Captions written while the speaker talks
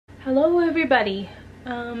Hello everybody.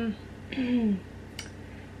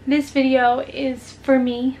 This video is for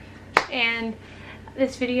me, and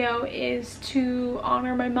this video is to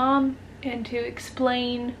honor my mom and to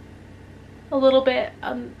explain a little bit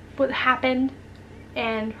what happened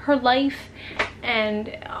and her life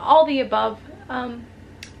and all the above. I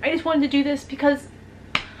just wanted to do this because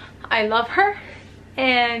I love her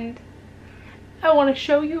and I want to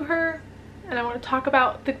show you her, and I want to talk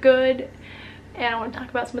about the good, and I want to talk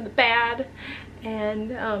about some of the bad,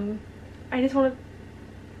 and I just want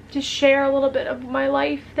to share a little bit of my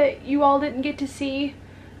life that you all didn't get to see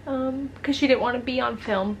because she didn't want to be on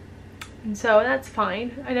film, and so that's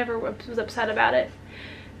fine. I never was upset about it,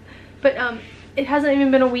 but it hasn't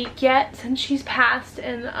even been a week yet since she's passed,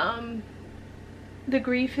 and the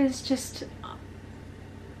grief is just,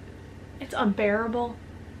 it's unbearable.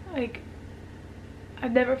 Like,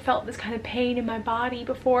 I've never felt this kind of pain in my body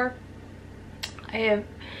before.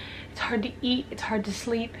 It's hard to eat, it's hard to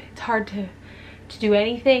sleep, it's hard to do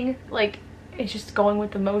anything. Like, it's just going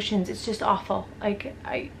with emotions. It's just awful. Like,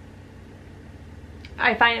 I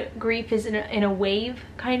find grief is in a wave,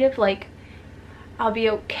 kind of. Like, I'll be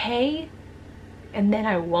okay, and then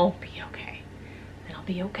I won't be okay. Then I'll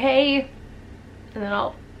be okay, and then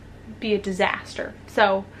I'll be a disaster.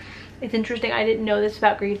 So, it's interesting. I didn't know this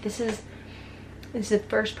about grief. This is the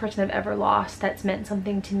first person I've ever lost that's meant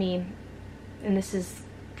something to me. And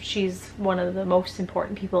she's one of the most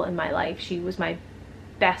important people in my life. She was my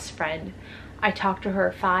best friend. I talked to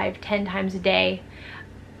her 5-10 times a day.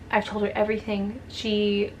 I've told her everything.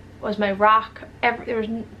 She was my rock. There was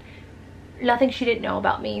nothing she didn't know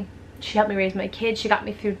about me. She helped me raise my kids. She got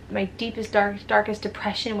me through my deepest, darkest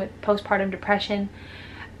depression with postpartum depression.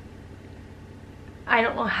 I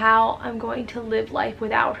don't know how I'm going to live life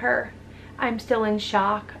without her. I'm still in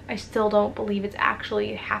shock. I still don't believe it's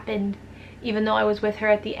actually happened. Even though I was with her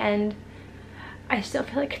at the end, I still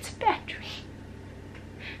feel like it's a bad dream.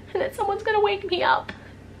 And that someone's gonna wake me up.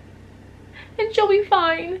 And she'll be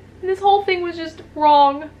fine. And this whole thing was just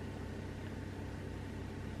wrong.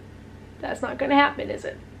 That's not gonna happen, is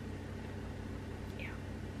it? Yeah.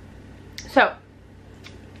 So,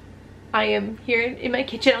 I am here in my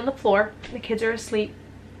kitchen on the floor. The kids are asleep.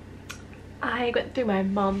 I went through my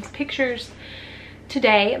mom's pictures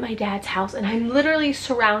today at my dad's house, and I'm literally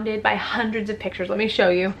surrounded by hundreds of pictures. Let me show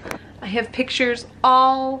you. I have pictures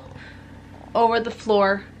all over the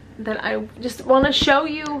floor that I just want to show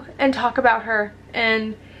you and talk about her,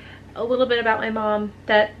 and a little bit about my mom,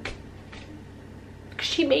 that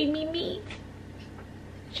she made me me.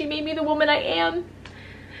 She made me the woman I am.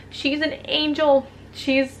 She's an angel.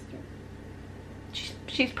 She's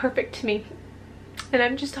perfect to me. And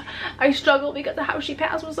I struggle because of how she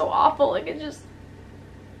passed was so awful. Like, it just,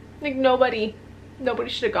 like, nobody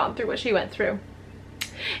should have gone through what she went through.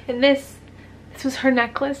 And this was her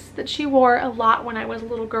necklace that she wore a lot when I was a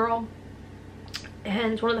little girl.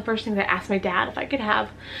 And it's one of the first things I asked my dad if I could have,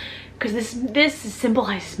 because this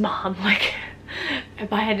symbolizes mom. Like,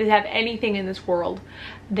 if I had to have anything in this world,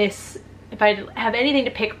 if I had to have anything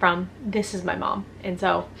to pick from, this is my mom. And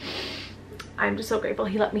so I'm just so grateful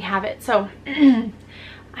he let me have it. So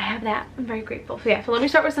I have that. I'm very grateful. So yeah, so let me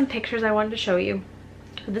start with some pictures I wanted to show you.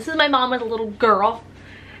 So this is my mom as a little girl.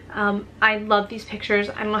 I love these pictures.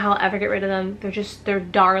 I don't know how I'll ever get rid of them. They're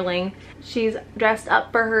darling. She's dressed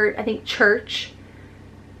up for her, I think, church.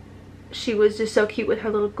 She was just so cute with her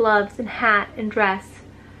little gloves and hat and dress.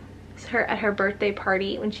 It's her at her birthday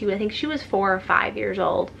party when I think she was 4 or 5 years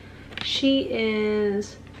old.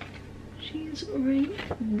 She's right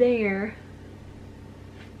there.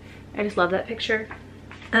 I just love that picture.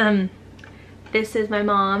 This is my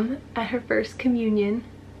mom at her first communion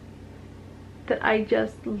that I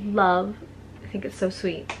just love. I think it's so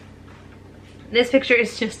sweet. This picture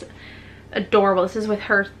is just adorable. This is with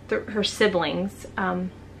her siblings, my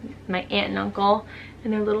aunt and uncle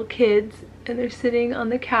and their little kids, and they're sitting on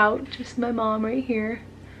the couch. Just my mom right here.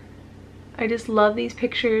 I just love these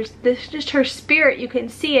pictures. This is just her spirit. You can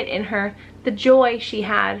see it in her, the joy she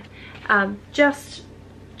had. Just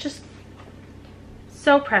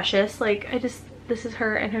so precious. Like, this is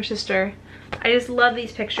her and her sister. I just love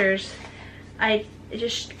these pictures.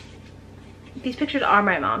 These pictures are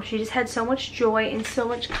my mom. She just had so much joy and so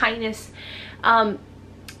much kindness.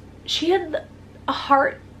 She had a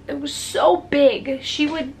heart that was so big. She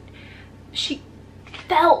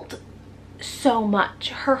felt so much.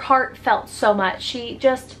 Her heart felt so much. She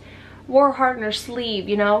just wore her heart on her sleeve,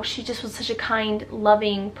 you know? She just was such a kind,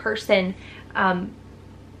 loving person. But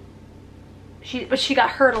she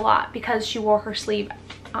got hurt a lot because she wore her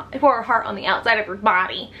for her heart on the outside of her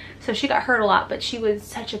body. So she got hurt a lot, but she was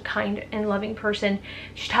such a kind and loving person.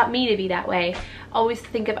 She taught me to be that way. Always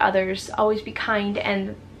think of others, always be kind,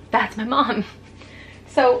 and that's my mom.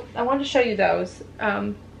 So I wanted to show you those.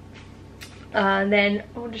 And then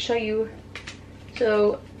I wanted to show you,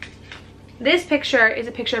 so this picture is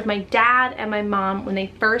a picture of my dad and my mom when they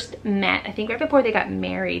first met. I think right before they got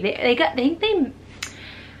married. I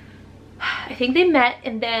think they met,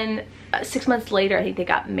 and then 6 months later, I think they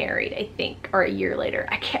got married, I think, or a year later.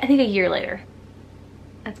 I think a year later.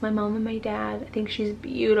 That's my mom and my dad. I think she's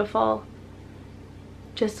beautiful.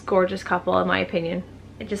 Just gorgeous couple, in my opinion.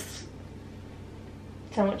 It just,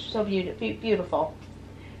 so beautiful.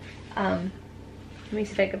 Let me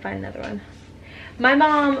see if I can find another one. My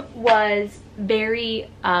mom was very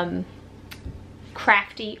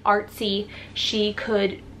crafty, artsy. She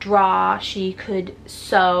could draw, she could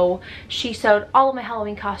sew. She sewed all of my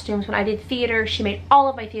Halloween costumes. When I did theater, she made all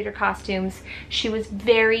of my theater costumes. She was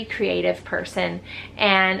very creative person.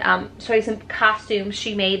 And show you some costumes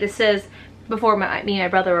she made. This is before me and my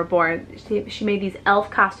brother were born. She made these elf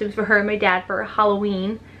costumes for her and my dad for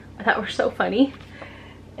Halloween. I thought were so funny.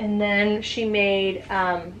 And then she made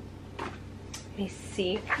let me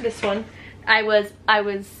see, this one. I was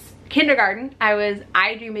kindergarten.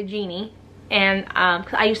 I Dream a Genie. And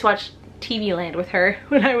cause I used to watch TV Land with her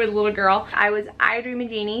when I was a little girl. I Dream a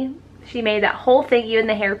Genie. She made that whole thing, even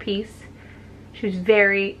the hairpiece.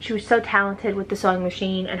 She was so talented with the sewing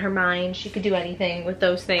machine and her mind. She could do anything with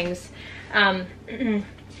those things. I'll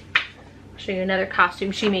show you another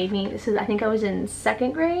costume she made me. This is, I think I was in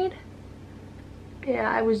 2nd grade. Yeah,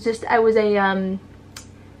 I was a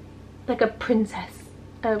like a princess,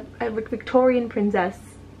 a Victorian princess.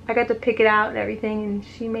 I got to pick it out and everything, and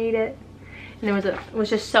she made it. And it was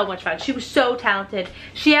just so much fun. She was so talented.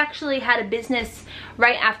 She actually had a business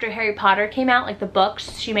right after Harry Potter came out, like the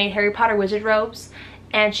books. She made Harry Potter wizard robes,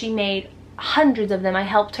 and she made hundreds of them. I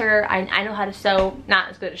helped her. I know how to sew, not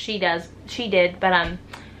as good as she did, but I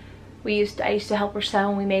used to help her sew,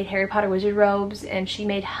 and we made Harry Potter wizard robes, and she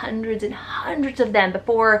made hundreds and hundreds of them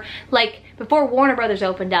before Warner Brothers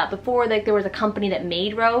opened up, before like there was a company that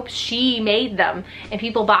made robes. She made them and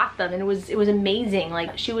people bought them, and it was amazing.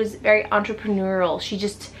 Like, she was very entrepreneurial.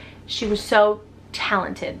 She was so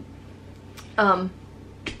talented. Yeah, so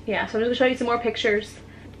I'm just gonna show you some more pictures.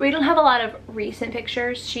 We don't have a lot of recent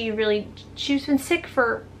pictures. She's been sick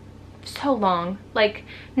for so long, like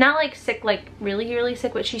not like sick, like really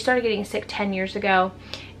sick, but she started getting sick 10 years ago,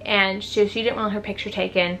 and she didn't want her picture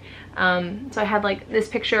taken. So I had like this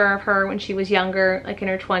picture of her when she was younger, like in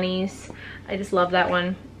her 20s. I just love that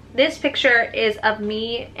one. This picture is of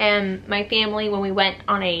me and my family when we went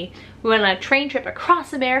on a train trip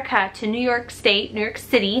across America to New York City,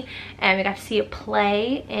 and we got to see a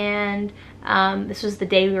play. And this was the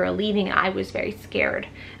day we were leaving. I was very scared.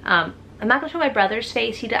 I'm not gonna show my brother's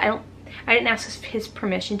face. I didn't ask his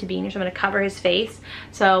permission to be in here, so I'm gonna cover his face.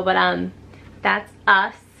 So, but that's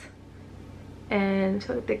us. And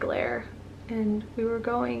so the glare. And we were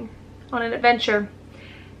going on an adventure,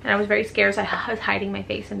 and I was very scared, so I was hiding my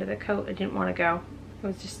face under the coat. I didn't want to go.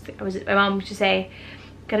 My mom used to say,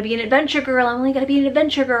 "Gotta be an adventure girl. I'm only gotta be an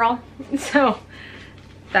adventure girl." So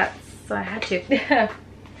I had to.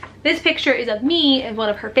 This picture is of me, and one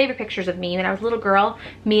of her favorite pictures of me when I was a little girl.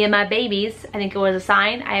 Me and my babies. I think it was a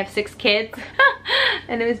sign. I have 6 kids.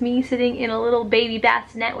 And it was me sitting in a little baby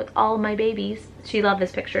bassinet with all of my babies. She loved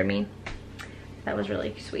this picture of me. That was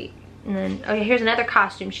really sweet. And then, okay, here's another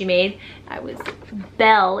costume she made. I was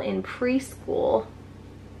Belle in preschool.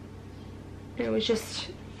 And it was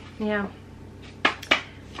just, yeah,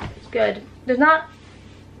 it's good. There's not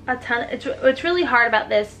a ton. It's really hard about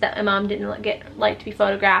this that my mom didn't like to be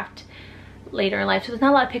photographed later in life. So there's not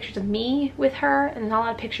a lot of pictures of me with her, and there's not a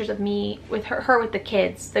lot of pictures of me with her with the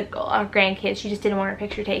kids, our grandkids. She just didn't want her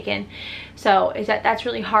picture taken. So that's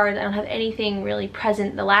really hard. I don't have anything really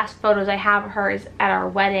present. The last photos I have of her is at our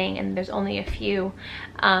wedding, and there's only a few.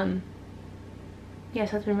 Yeah,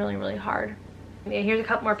 so it's been really hard. Yeah, here's a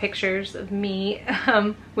couple more pictures of me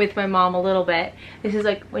with my mom a little bit. This is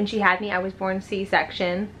like when she had me. I was born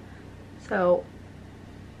C-section. So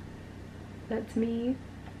that's me.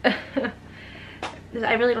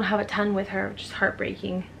 I really don't have a ton with her, which is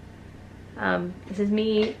heartbreaking. This is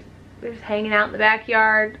me just hanging out in the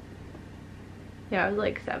backyard. Yeah, I was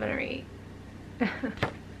like 7 or 8.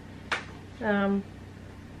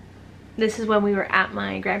 This is when we were at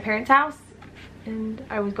my grandparents' house, and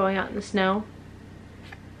I was going out in the snow.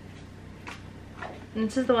 And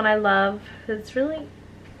this is the one I love. It's really...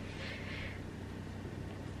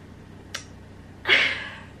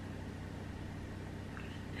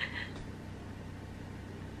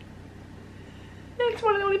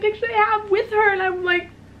 picture I have with her, and I'm like,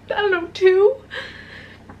 I don't know, 2,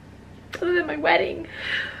 other than my wedding.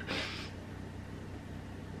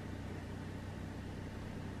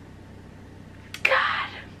 God,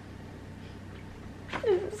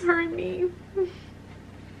 this is hurting me.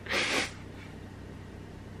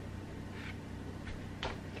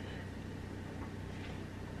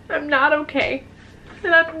 I'm not okay,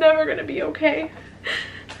 and I'm never gonna be okay.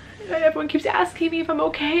 And everyone keeps asking me if I'm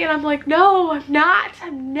okay, and I'm like, no, I'm not.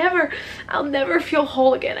 I'll never feel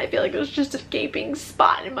whole again. I feel like there's just a gaping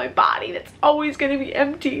spot in my body that's always gonna be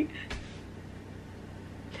empty.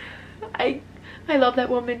 I love that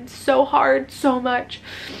woman so hard, so much.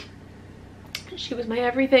 She was my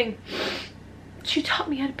everything. She taught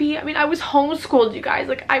me how to be. I mean, I was homeschooled, you guys.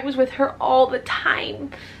 Like, I was with her all the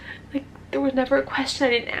time. Like, there was never a question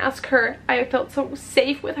I didn't ask her. I felt so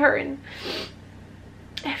safe with her, and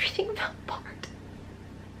everything fell apart.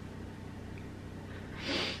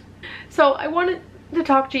 So I wanted to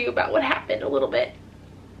talk to you about what happened a little bit.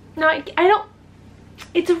 Now, I don't,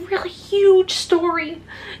 it's a really huge story,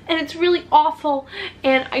 and it's really awful,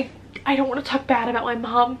 and I don't want to talk bad about my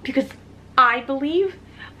mom, because I believe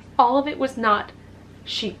all of it was not,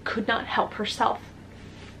 she could not help herself.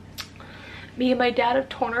 Me and my dad have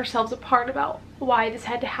torn ourselves apart about why this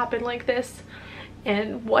had to happen like this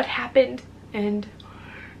and what happened, and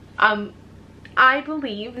I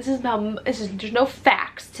believe there's no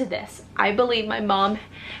facts to this. I believe my mom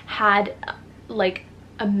had like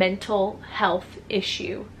a mental health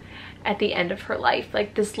issue at the end of her life,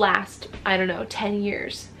 like this last, I don't know, 10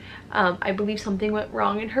 years. I believe something went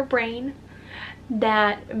wrong in her brain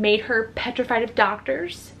that made her petrified of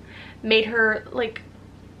doctors, made her like,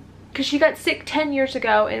 because she got sick 10 years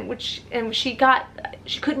ago, and she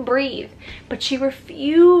couldn't breathe, but she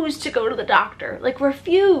refused to go to the doctor, like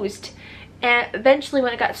refused. And eventually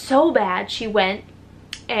when it got so bad, she went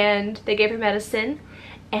and they gave her medicine,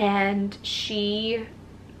 and she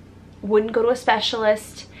wouldn't go to a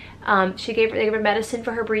specialist. They gave her medicine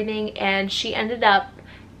for her breathing, and she ended up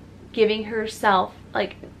giving herself,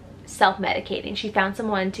 like, self-medicating. She found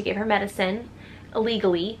someone to give her medicine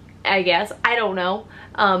illegally, I guess. I don't know.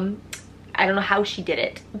 I don't know how she did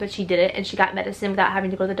it, but she did it, and she got medicine without having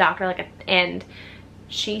to go to the doctor, and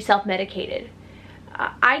she self-medicated.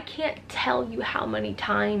 I can't tell you how many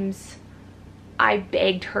times I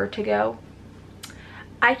begged her to go.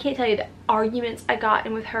 I can't tell you the arguments I got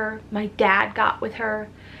in with her, my dad got with her.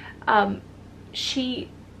 She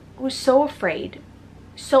was so afraid,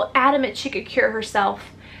 so adamant she could cure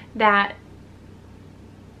herself, that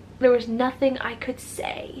there was nothing I could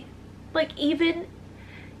say. Like, even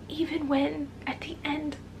when at the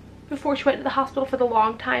end, before she went to the hospital for the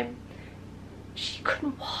long time, she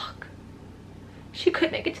couldn't walk. She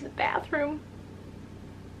couldn't make it to the bathroom.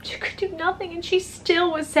 She could do nothing, and she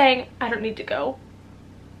still was saying, I don't need to go.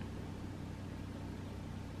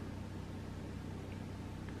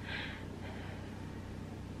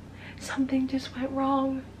 Something just went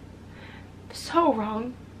wrong. So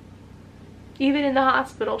wrong. Even in the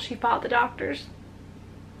hospital, she fought the doctors.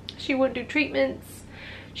 She wouldn't do treatments.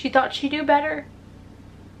 She thought she knew better.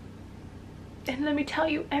 And let me tell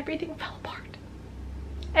you, everything fell apart.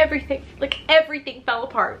 Everything, like everything fell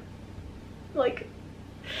apart. Like,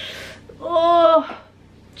 oh,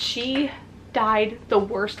 she died the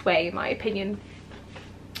worst way, in my opinion.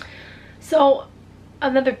 So,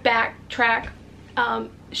 another backtrack.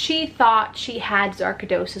 She thought she had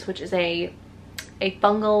sarcoidosis, which is a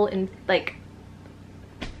fungal and like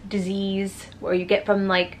disease where you get from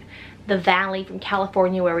like the valley from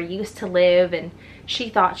California where we used to live, and she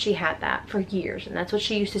thought she had that for years, and that's what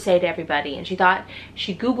she used to say to everybody. And she thought,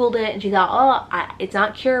 she googled it, and she thought, oh, it's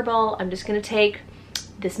not curable, I'm just gonna take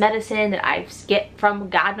this medicine that I get from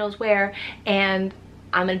God knows where, and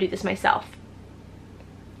I'm gonna do this myself.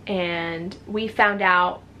 And we found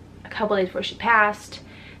out a couple days before she passed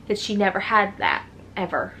that she never had that,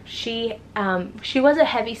 ever. She was a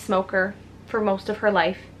heavy smoker for most of her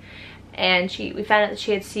life, and we found out that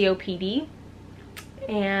she had COPD,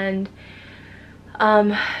 and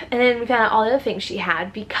then we found out all the other things she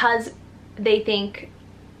had, because they think,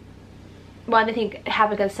 well, they think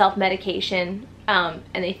having a self-medication, and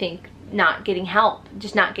they think not getting help,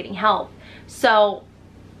 just not getting help. So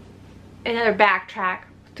another backtrack,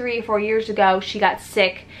 3 or 4 years ago, she got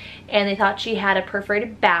sick, and they thought she had a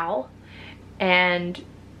perforated bowel, and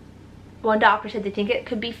one doctor said they think it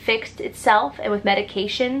could be fixed itself, and with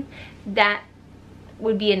medication that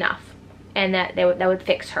would be enough, and that would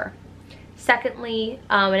fix her. Secondly,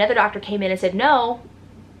 another doctor came in and said, no,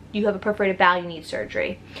 you have a perforated bowel, you need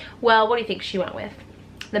surgery. Well, what do you think she went with?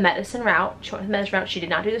 the medicine route. She went the medicine route. She did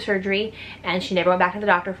not do the surgery, and she never went back to the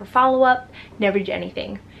doctor for follow-up, never did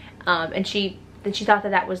anything. And she thought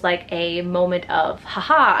that that was like a moment of,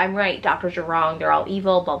 haha, I'm right, doctors are wrong, they're all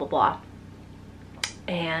evil, blah, blah, blah.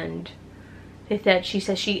 And she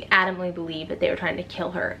says she adamantly believed that they were trying to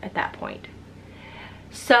kill her at that point.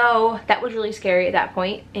 So that was really scary at that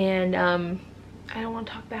point. And I don't want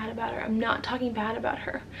to talk bad about her. I'm not talking bad about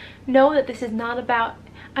her. Know that this is not about,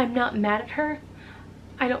 I'm not mad at her.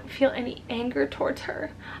 I don't feel any anger towards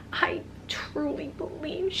her. I truly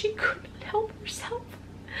believe she could not help herself.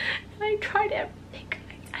 And I tried everything.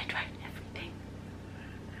 I tried everything.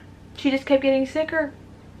 She just kept getting sicker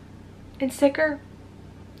and sicker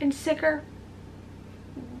and sicker.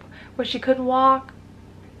 Where she couldn't walk,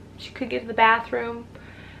 she couldn't get to the bathroom.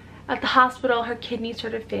 At the hospital, her kidneys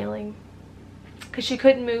started failing because she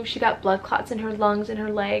couldn't move. She got blood clots in her lungs and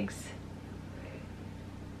her legs.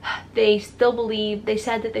 They still believe, they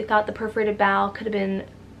said that they thought the perforated bowel could have been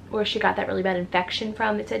where she got that really bad infection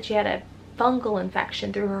from. They said she had a fungal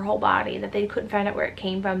infection through her whole body, that they couldn't find out where it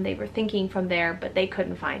came from. They were thinking from there, but they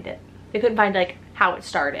couldn't find it. They couldn't find like how it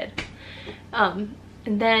started. And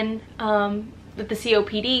then that the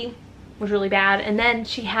COPD was really bad, and then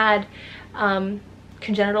she had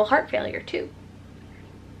congenital heart failure too.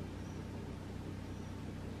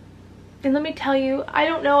 And let me tell you, I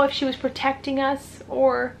don't know if she was protecting us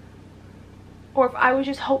or if I was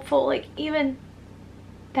just hopeful. Like, even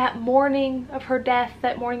that morning of her death,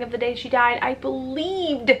 that morning of the day she died, I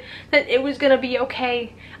believed that it was gonna be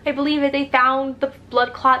okay. I believed that they found the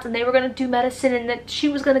blood clots and they were gonna do medicine, and that she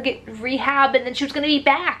was gonna get rehab, and then she was gonna be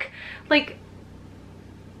back. Like,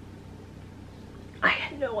 I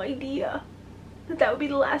had no idea that that would be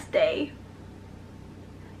the last day.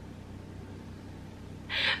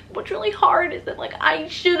 What's really hard is that, like, I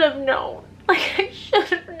should have known. Like, I should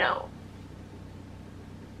have known.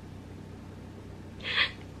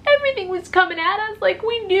 Everything was coming at us. Like,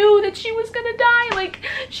 we knew that she was gonna die. Like,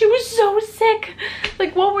 she was so sick.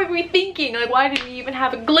 Like, what were we thinking? Like, why didn't we even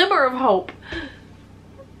have a glimmer of hope?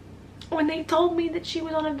 When they told me that she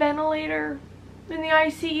was on a ventilator in the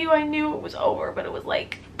ICU, I knew it was over, but it was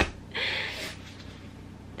like,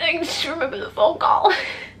 I just remember the phone call.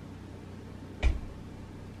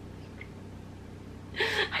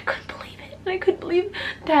 I couldn't believe it. And I couldn't believe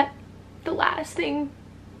that the last thing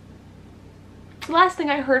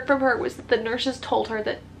I heard from her was that the nurses told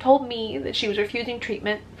me that she was refusing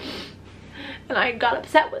treatment, and I got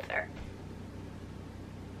upset with her.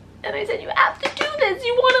 And I said, you have to do this.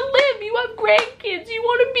 You want to live. You have grandkids. You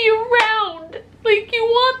want to be around. Like, you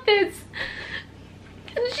want this.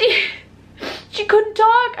 And she couldn't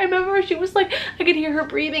talk. I remember she was like, I could hear her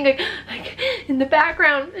breathing like in the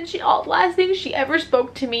background. And the last thing she ever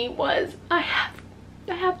spoke to me was, I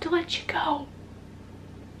have to let you go.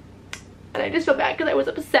 And I just felt bad because I was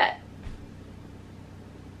upset.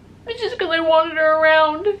 It's just because I wanted her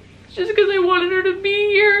around. It's just because I wanted her to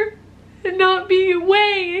be here and not be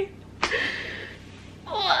away.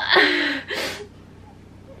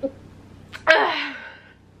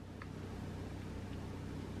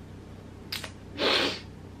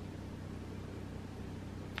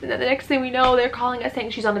 And then the next thing we know, they're calling us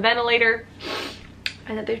saying she's on the ventilator,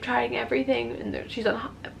 and that they're trying everything, and she's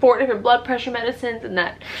on 4 different blood pressure medicines, and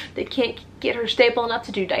that they can't get her stable enough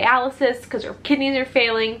to do dialysis because her kidneys are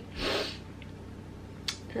failing.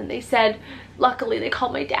 And they said, luckily they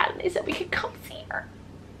called my dad and they said we could come see her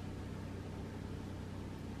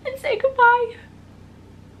and say goodbye.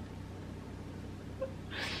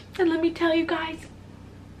 And let me tell you guys,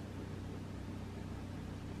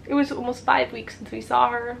 it was almost 5 weeks since we saw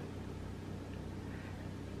her.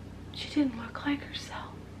 She didn't look like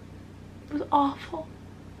herself. It was awful.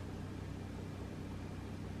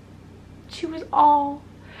 She was all,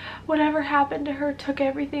 whatever happened to her took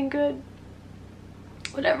everything good.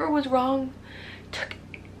 Whatever was wrong took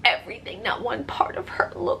everything. Not one part of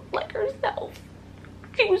her looked like herself.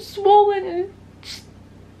 She was swollen, and just,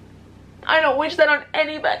 I don't wish that on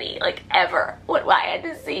anybody, like, ever, what I had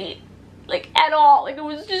to see, like, at all. Like, it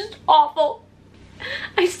was just awful.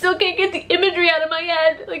 I still can't get the imagery out of my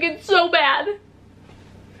head. Like, it's so bad.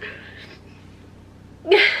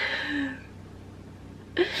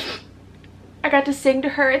 I got to sing to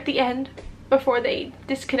her at the end before they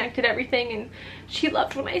disconnected everything, and she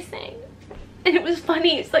loved when I sang. And it was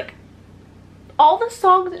funny. It's like all the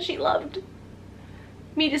songs that she loved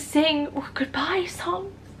me to sing were goodbye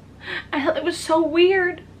songs. I thought that was so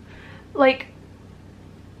weird. Like,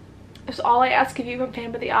 it's All I Ask of You from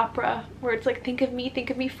Phantom of the Opera, where it's like, think of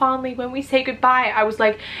me fondly when we say goodbye. I was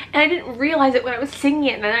like, and I didn't realize it when I was singing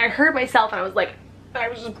it, and then I heard myself and I was like, I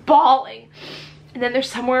was just bawling. And then there's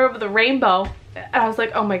Somewhere Over the Rainbow. And I was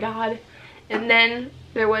like, oh my god. And then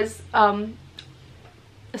there was a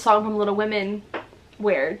song from Little Women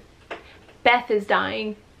where Beth is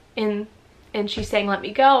dying and she sang Let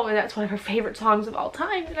Me Go, and that's one of her favorite songs of all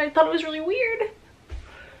time, and I thought it was really weird.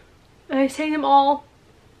 And I sang them all,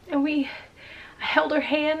 and I held her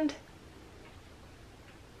hand,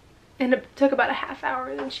 and it took about a half hour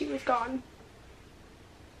and then she was gone.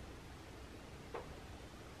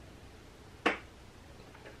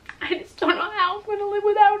 I just don't know how I'm gonna live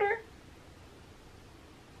without her.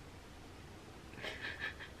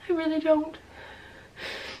 I really don't.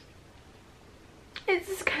 This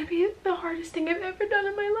is gonna be the hardest thing I've ever done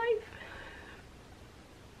in my life.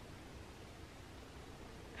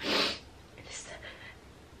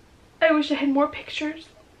 I wish I had more pictures.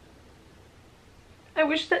 I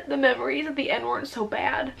wish that the memories at the end weren't so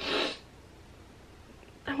bad.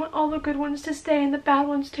 I want all the good ones to stay and the bad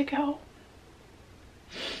ones to go.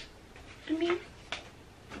 I mean,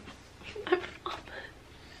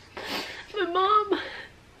 my mom.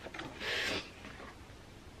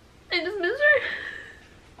 I just miss her.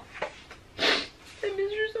 I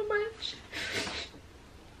miss her so much.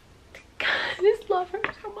 God, I just love her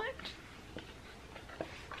so much.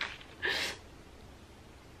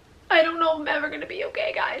 I don't know if I'm ever gonna be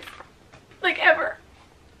okay, guys. Like, ever.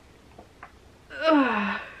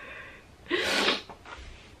 Ugh.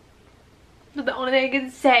 But the only thing I can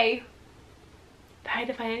say, if I had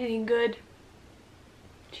to find anything good,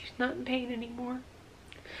 she's not in pain anymore.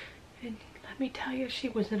 And let me tell you, she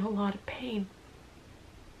was in a lot of pain.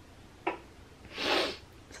 So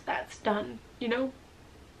that's done, you know?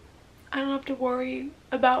 I don't have to worry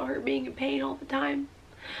about her being in pain all the time.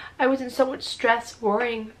 I was in so much stress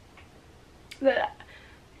worrying that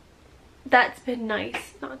that's been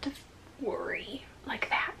nice not to worry like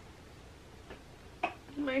that.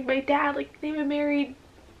 My dad, like, they've been married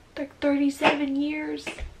like 37 years.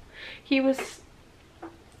 He was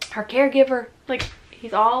her caregiver. Like,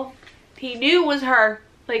 he's all he knew was her.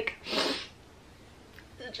 Like,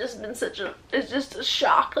 it's just been it's just a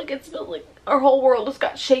shock. Like, it's been like our whole world just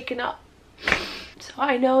got shaken up. So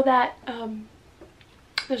I know that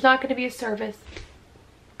there's not going to be a service.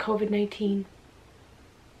 COVID-19.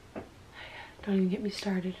 Don't even get me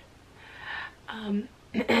started.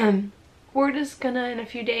 We're just gonna, in a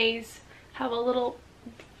few days, have a little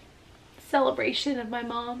celebration of my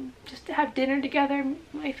mom. Just to have dinner together,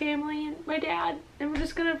 my family and my dad. And we're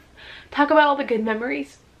just gonna talk about all the good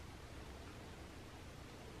memories.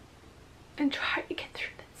 And try to get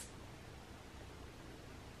through this.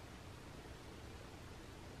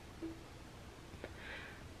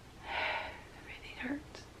 Everything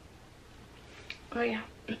hurts. Oh yeah.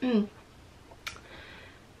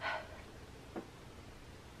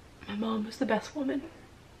 My mom was the best woman.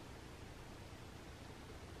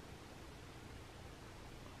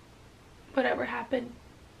 Whatever happened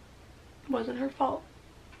wasn't her fault.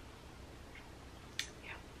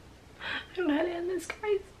 Yeah. I don't know how to end this,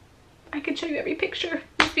 guys. I could show you every picture.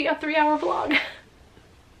 This would be a 3-hour vlog.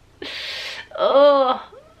 Oh,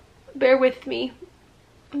 bear with me.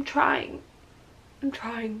 I'm trying.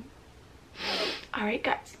 Alright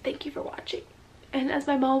guys, thank you for watching. And as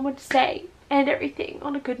my mom would say, end everything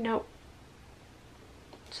on a good note.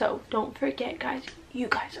 So don't forget, guys, you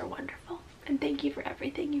guys are wonderful. And thank you for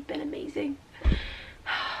everything. You've been amazing.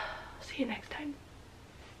 See you next time.